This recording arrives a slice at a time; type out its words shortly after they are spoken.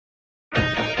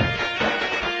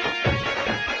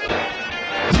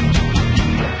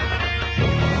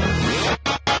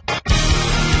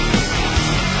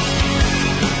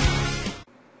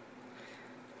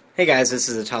Hey guys, this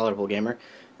is a Tolerable Gamer,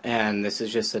 and this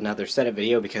is just another setup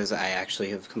video because I actually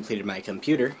have completed my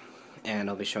computer, and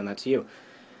I'll be showing that to you.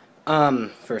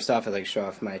 First off, I'd like to show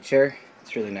off my chair.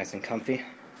 It's really nice and comfy.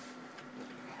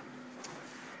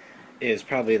 It is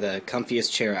probably the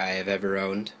comfiest chair I have ever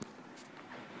owned.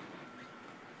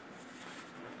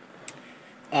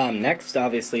 Next,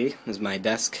 obviously, is my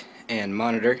desk and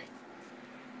monitor.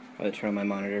 I'll turn on my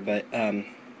monitor, but let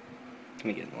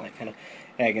me get in the light, kind of.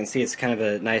 Yeah, you can see it's kind of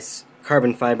a nice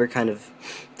carbon fiber kind of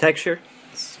texture.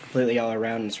 It's completely all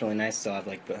around, and it's really nice. Still have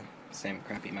like the same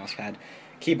crappy mouse pad,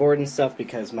 keyboard and stuff,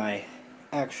 because my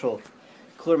actual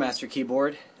Cooler Master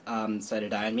keyboard decided to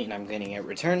die on me, and I'm getting it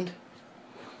returned.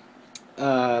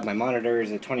 My monitor is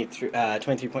a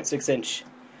 23.6 inch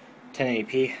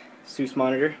 1080p ASUS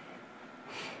monitor.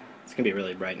 It's gonna be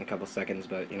really bright in a couple seconds,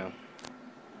 but you know,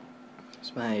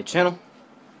 it's my channel,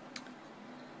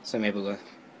 so I'm able to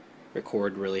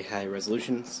record really high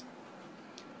resolutions.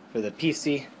 For the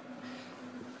PC,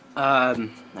 I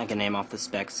can name off the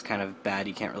specs. Kind of bad,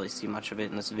 you can't really see much of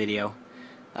it in this video.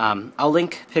 I'll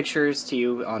link pictures to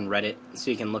you on Reddit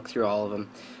so you can look through all of them.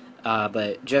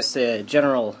 But just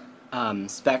general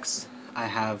specs, I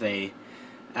have a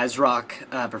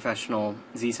ASRock professional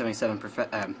Z77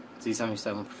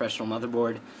 professional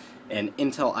motherboard, an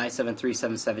Intel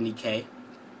i7-3770K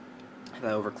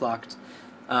that overclocked.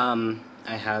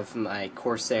 I have my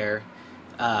Corsair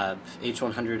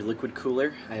H100 liquid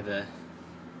cooler. I have a,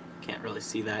 can't really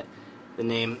see that, the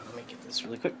name. Let me get this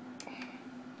really quick.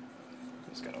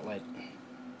 Just got a light.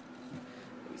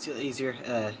 Let me see that easier.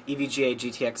 EVGA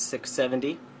GTX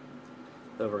 670,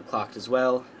 overclocked as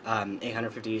well.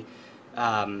 850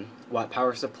 watt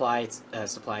power supply.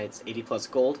 It's 80 plus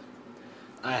gold.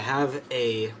 I have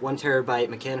a 1 terabyte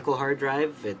mechanical hard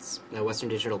drive. It's a Western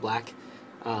Digital Black.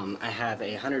 I have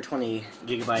a 120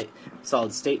 gigabyte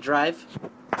solid state drive.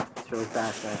 It's really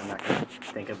fast. I'm not going to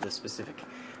think of the specific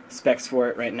specs for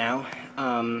it right now.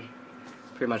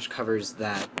 Pretty much covers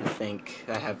that. I think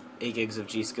I have 8 gigs of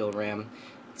G.Skill RAM.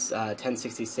 It's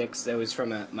 1066. That was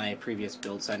from my previous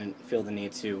build, so I didn't feel the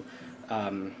need to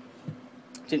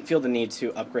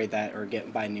upgrade that or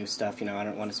buy new stuff. You know, I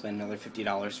don't want to spend another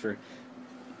 $50 for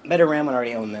better RAM when I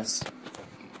already own this.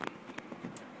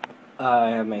 I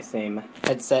have my same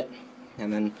headset,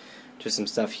 and then just some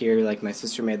stuff here, like my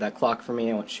sister made that clock for me.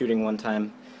 I went shooting one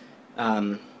time,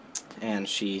 and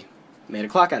she made a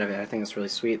clock out of it. I think it's really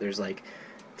sweet. There's like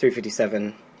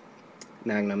 357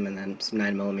 Magnum and then some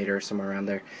 9mm somewhere around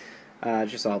there.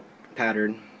 Just all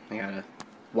patterned. I got a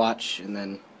watch, and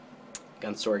then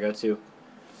gun store I go to.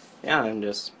 Yeah, and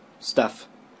just stuff.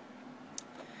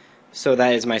 So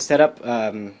that is my setup.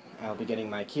 I'll be getting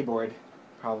my keyboard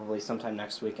probably sometime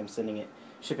next week. I'm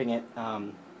shipping it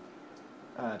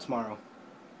tomorrow.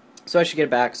 So I should get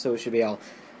it back, so it should be all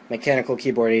mechanical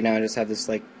keyboardy. Now I just have this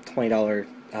like $20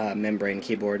 membrane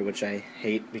keyboard, which I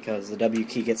hate because the W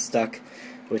key gets stuck,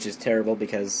 which is terrible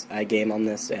because I game on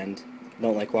this and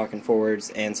don't like walking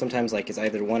forwards, and sometimes like it's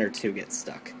either 1 or 2 gets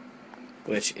stuck,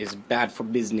 which is bad for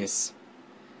business.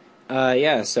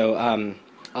 Yeah, so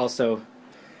also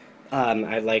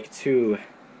I'd like to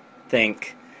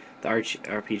thank the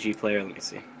RPG player. Let me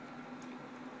see.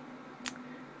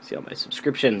 See all my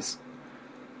subscriptions.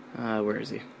 Where is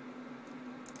he?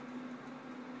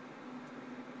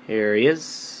 Here he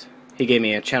is. He gave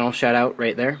me a channel shout out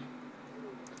right there.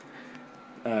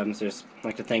 So just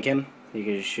like to thank him. You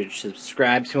guys should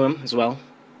subscribe to him as well.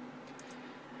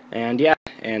 And yeah,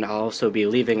 and I'll also be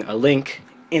leaving a link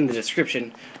in the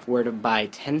description where to buy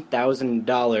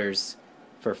 $10,000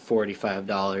 for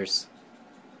 $45.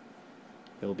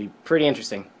 It will be pretty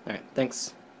interesting. Alright,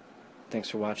 thanks. Thanks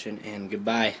for watching, and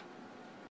goodbye.